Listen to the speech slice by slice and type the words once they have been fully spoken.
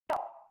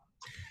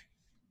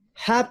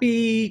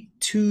Happy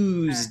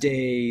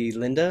Tuesday,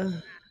 Linda.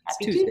 It's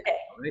Happy Tuesday, Tuesday.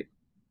 right?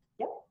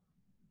 Yep.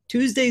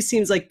 Tuesday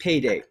seems like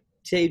payday.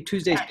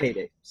 Tuesday's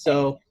payday.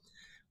 So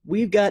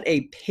we've got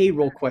a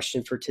payroll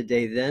question for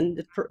today then.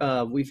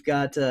 We've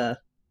got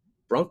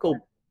Bronco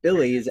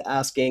Billy is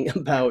asking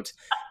about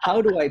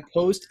how do I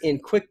post in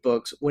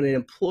QuickBooks when an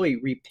employee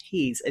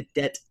repays a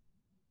debt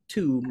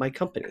to my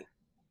company?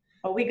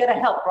 Well, we got to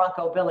help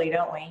Bronco Billy,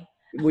 don't we?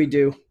 We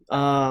do.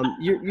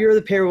 You're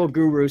the payroll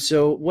guru,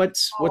 so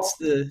what's Oh.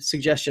 the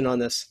suggestion on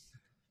this?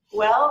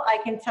 Well, I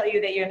can tell you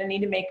that you're going to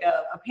need to make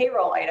a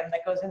payroll item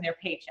that goes in their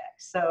paycheck.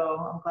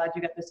 So I'm glad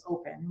you got this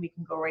open. We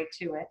can go right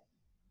to it.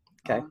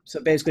 Okay,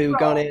 so basically we've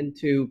gone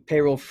into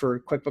payroll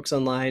for QuickBooks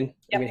Online. Yep.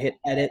 I'm going to hit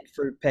edit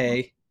for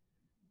pay.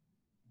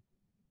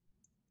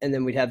 And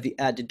then we'd have the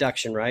add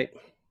deduction, right?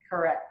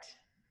 Correct.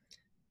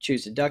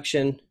 Choose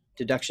deduction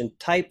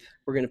type.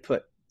 We're going to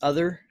put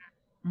other.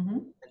 Mm-hmm.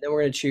 And then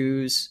we're going to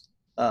choose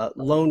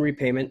loan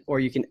repayment, or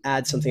you can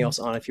add something else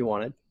on if you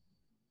wanted.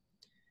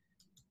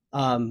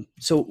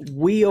 So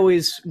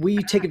we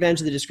take advantage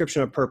of the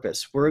description on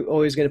purpose. We're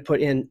always going to put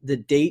in the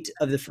date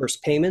of the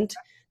first payment,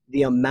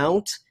 the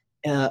amount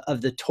of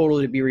the total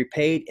to be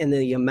repaid, and then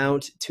the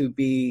amount to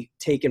be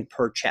taken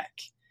per check.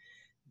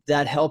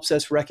 That helps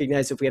us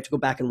recognize if we have to go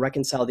back and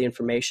reconcile the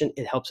information,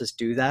 it helps us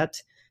do that.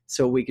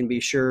 So we can be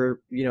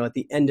sure, at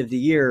the end of the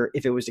year,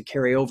 if it was to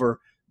carry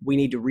over, we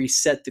need to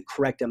reset the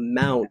correct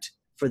amount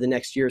for the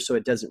next year so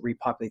it doesn't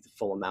repopulate the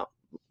full amount.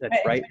 That's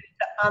right.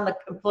 On the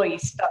employee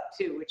stuff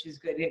too, which is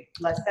good. It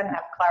lets them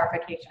have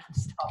clarification on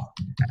stuff.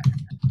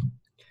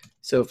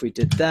 So if we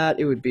did that,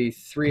 it would be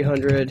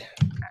 300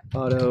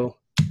 auto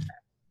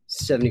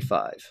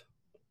 75.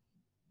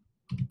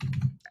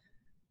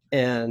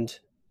 And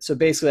so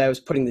basically I was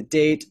putting the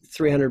date,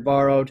 300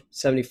 borrowed,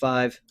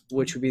 75,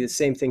 which would be the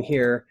same thing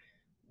here.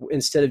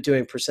 Instead of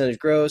doing percentage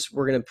gross,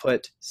 we're going to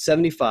put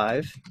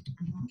 75,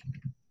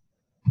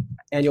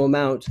 annual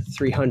amount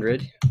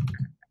 300.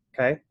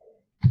 Okay.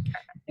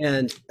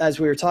 And as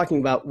we were talking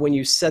about, when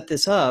you set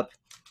this up,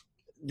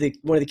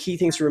 one of the key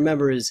things to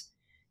remember is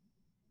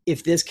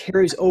if this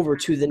carries over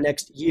to the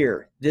next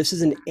year, this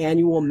is an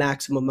annual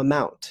maximum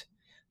amount.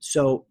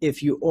 So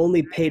if you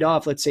only paid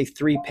off, let's say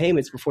 3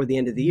 payments before the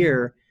end of the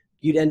year,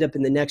 you'd end up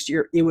in the next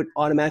year, it would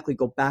automatically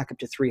go back up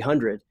to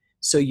 300.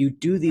 So you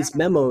do these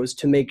memos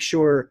to make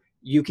sure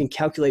you can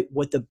calculate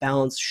what the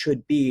balance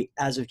should be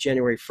as of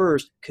January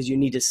 1st, because you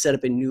need to set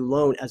up a new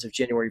loan as of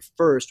January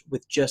 1st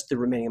with just the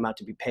remaining amount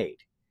to be paid.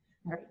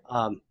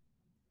 Right.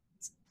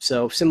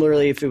 So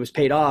similarly, if it was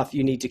paid off,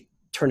 you need to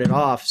turn it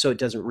off so it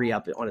doesn't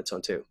re-up on its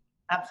own too.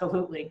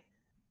 Absolutely.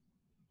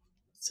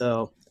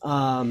 So,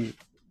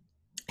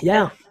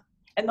 yeah.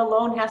 And the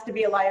loan has to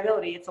be a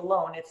liability. It's a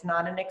loan. It's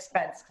not an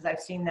expense, because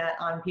I've seen that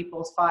on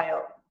people's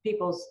chart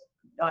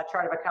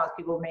of accounts.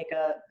 People make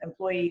a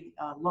employee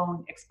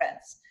loan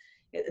expense.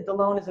 The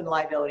loan is a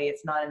liability.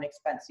 It's not an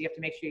expense. So you have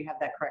to make sure you have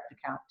that correct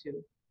account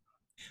too.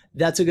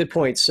 That's a good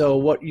point. So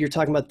what you're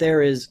talking about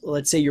there is,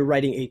 let's say you're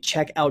writing a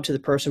check out to the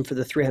person for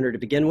the 300 to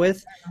begin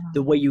with.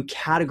 The way you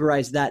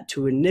categorize that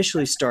to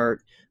initially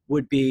start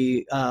would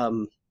be,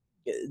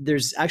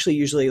 there's actually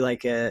usually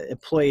like a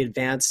employee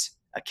advance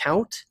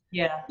account.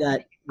 Yeah.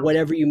 That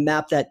whatever you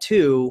map that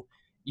to,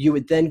 you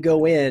would then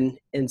go in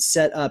and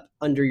set up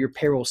under your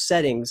payroll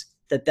settings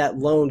that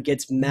loan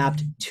gets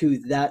mapped to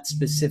that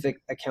specific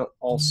account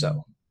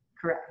also.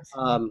 Correct.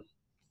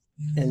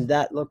 And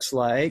that looks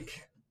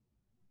like,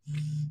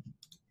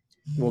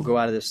 we'll go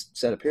out of this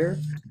setup here.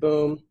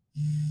 Boom.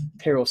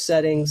 Payroll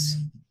settings.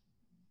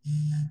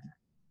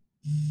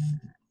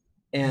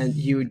 And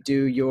you would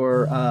do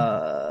your,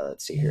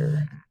 let's see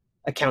here,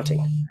 accounting.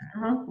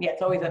 Yeah,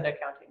 it's always under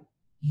accounting.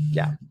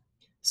 Yeah.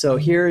 So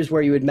here's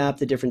where you would map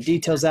the different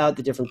details out,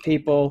 the different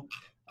people.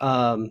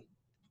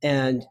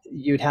 And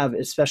you'd have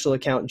a special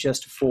account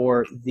just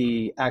for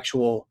the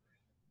actual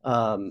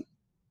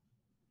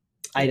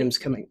items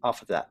coming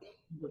off of that.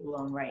 The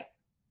loan, right.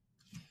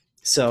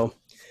 So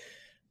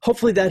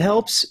hopefully that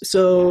helps.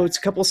 So it's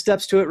a couple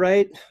steps to it,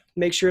 right?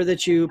 Make sure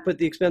that you put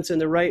the expense in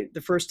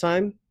the first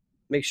time.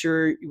 Make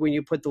sure when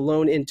you put the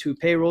loan into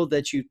payroll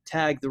that you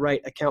tag the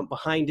right account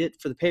behind it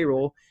for the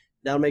payroll.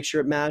 That'll make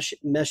sure it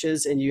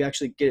meshes and you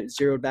actually get it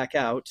zeroed back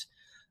out.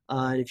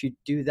 And if you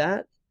do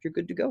that, you're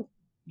good to go.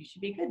 You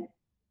should be good.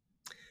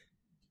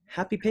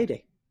 Happy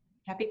payday.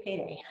 Happy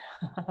payday.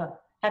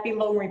 Happy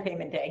loan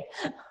repayment day.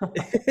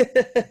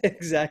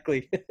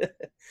 Exactly.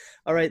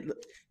 All right.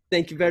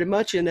 Thank you very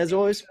much. And as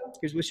always,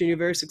 here's wishing you a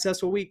very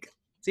successful week.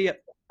 See ya.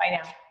 Bye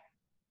now.